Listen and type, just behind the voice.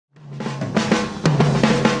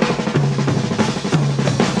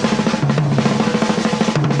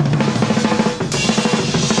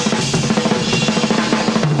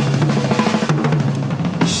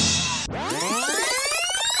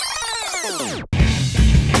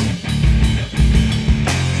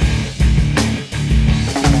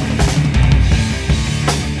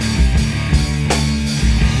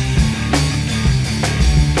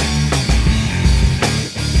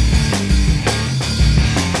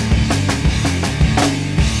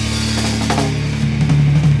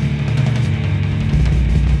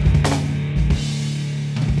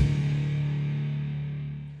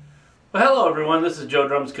everyone, this is Joe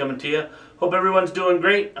Drums coming to you. Hope everyone's doing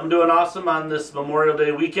great. I'm doing awesome on this Memorial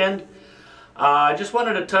Day weekend. I just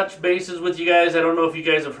wanted to touch bases with you guys. I don't know if you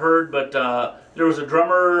guys have heard, but there was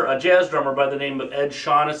a jazz drummer by the name of Ed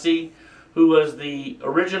Shaughnessy, who was the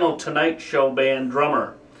original Tonight Show band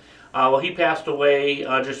drummer. Well, he passed away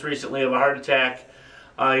just recently of a heart attack.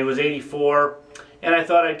 He was 84, and I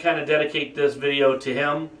thought I'd kind of dedicate this video to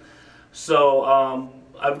him. So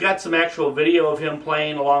I've got some actual video of him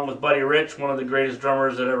playing along with Buddy Rich, one of the greatest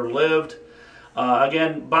drummers that ever lived.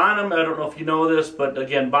 Again, Bonham, I don't know if you know this, but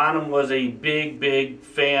again, Bonham was a big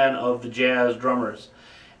fan of the jazz drummers.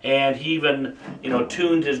 And he even,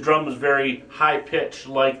 tuned his drums very high pitched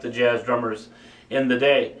like the jazz drummers in the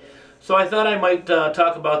day. So I thought I might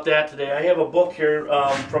talk about that today. I have a book here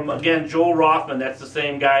from, again, Joel Rothman. That's the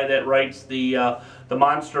same guy that writes the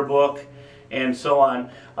Monster book and so on.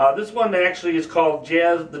 This one actually is called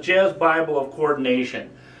The Jazz Bible of Coordination.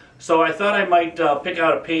 So I thought I might pick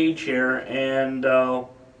out a page here and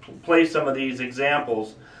play some of these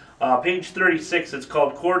examples. Page 36, it's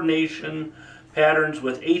called Coordination Patterns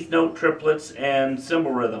with Eighth Note Triplets and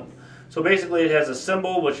Cymbal Rhythm. So basically it has a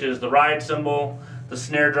cymbal, which is the ride cymbal, the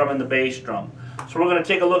snare drum, and the bass drum. So we're going to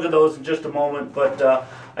take a look at those in just a moment, but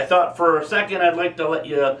I thought for a second I'd like to let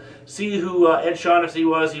you see who Ed Shaughnessy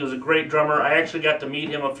was. He was a great drummer. I actually got to meet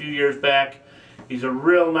him a few years back. He's a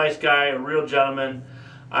real nice guy, a real gentleman.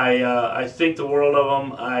 I think the world of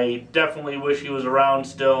him. I definitely wish he was around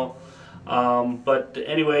still. But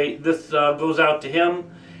anyway, this goes out to him.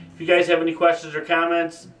 If you guys have any questions or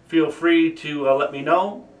comments, feel free to let me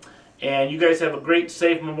know. And you guys have a great,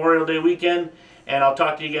 safe Memorial Day weekend, and I'll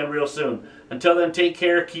talk to you again real soon. Until then, take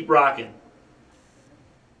care, keep rocking.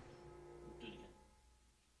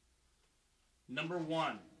 Number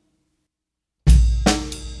 1.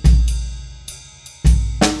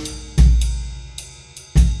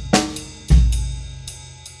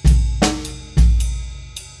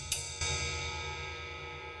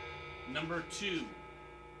 Number 2.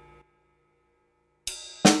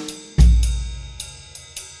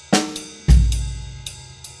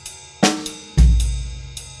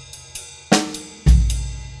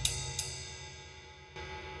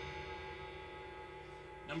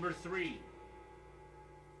 Number 3.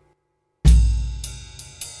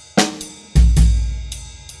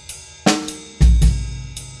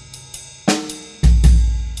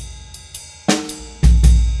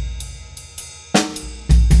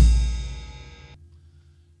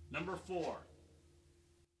 Number 4.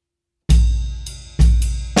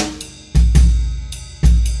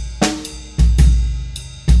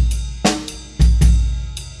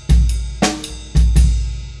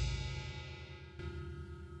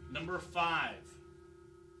 Number 5.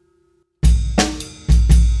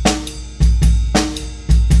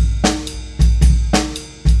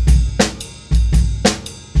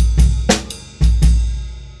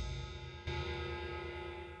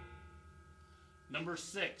 Number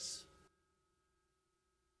 6.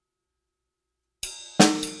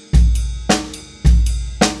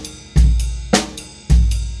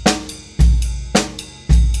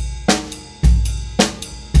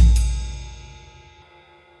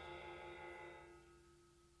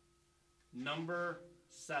 Number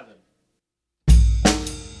 7.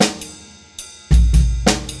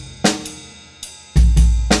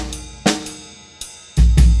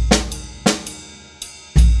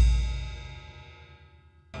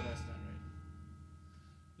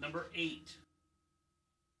 Number 8.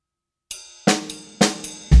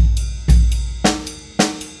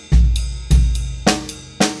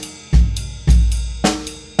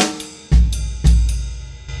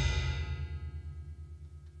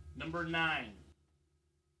 Number 9.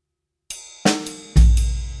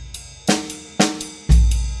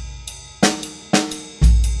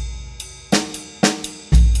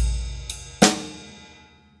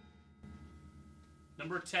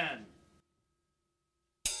 Number 10.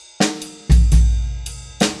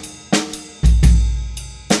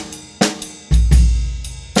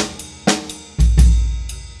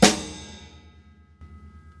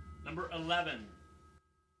 Number 11.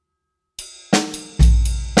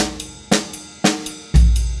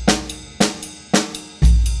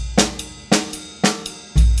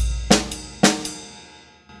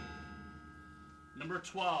 Number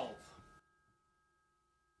 12.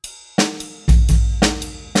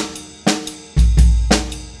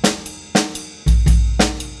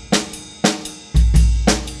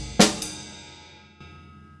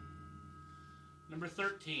 Number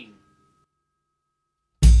 13.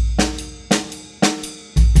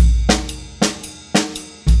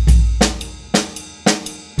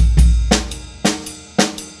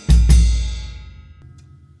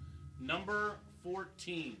 Number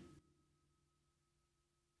 13.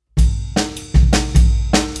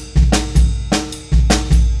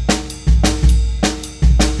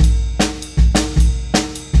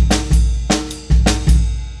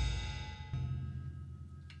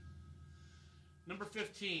 Number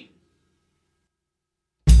 15.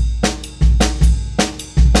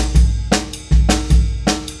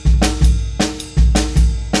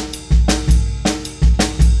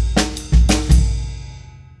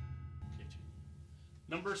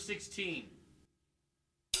 Number 16.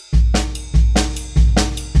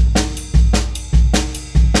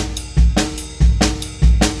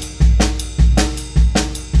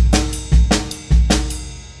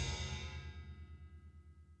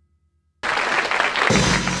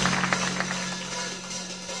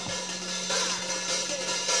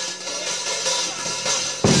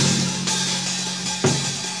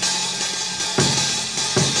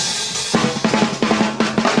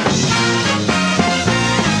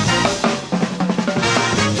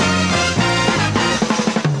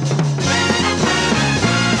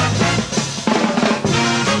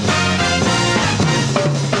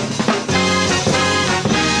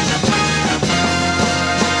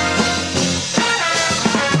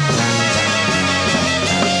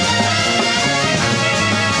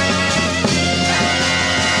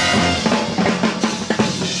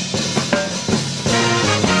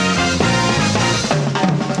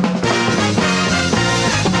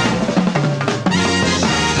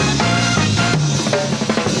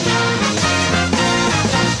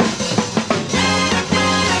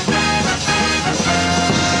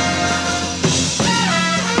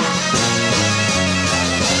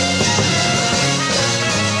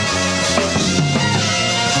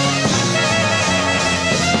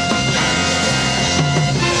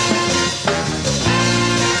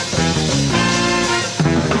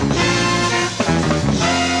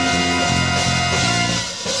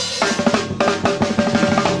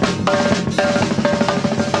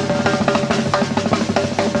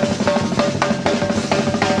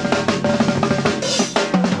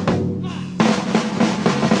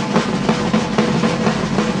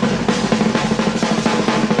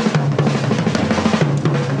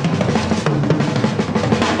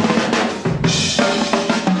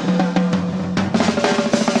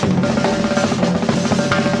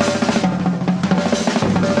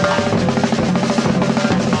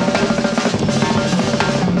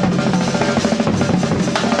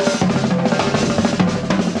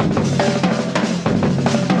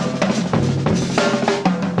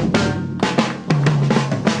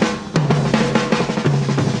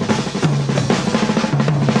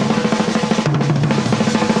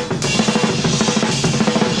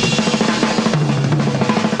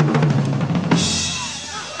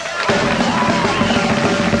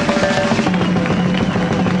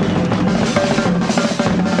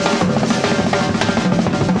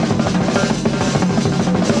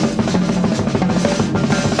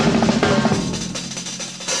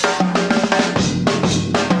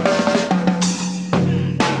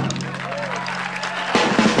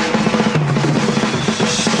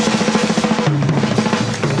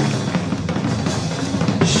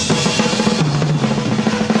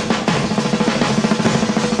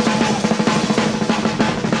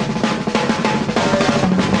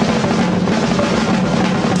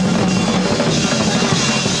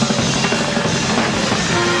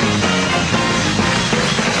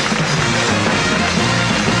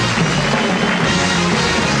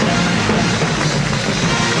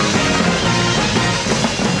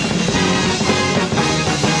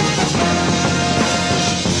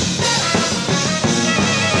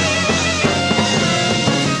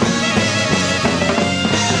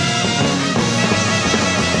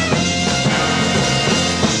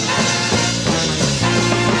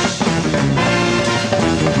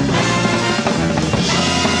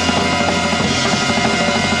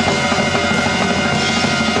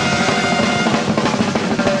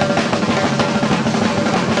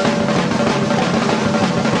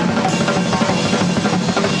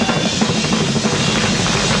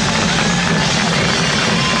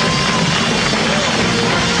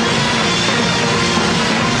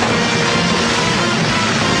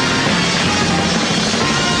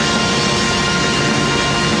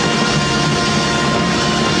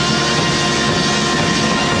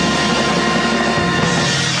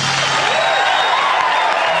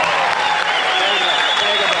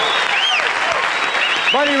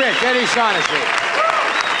 Buddy Rich, Eddie Shaughnessy.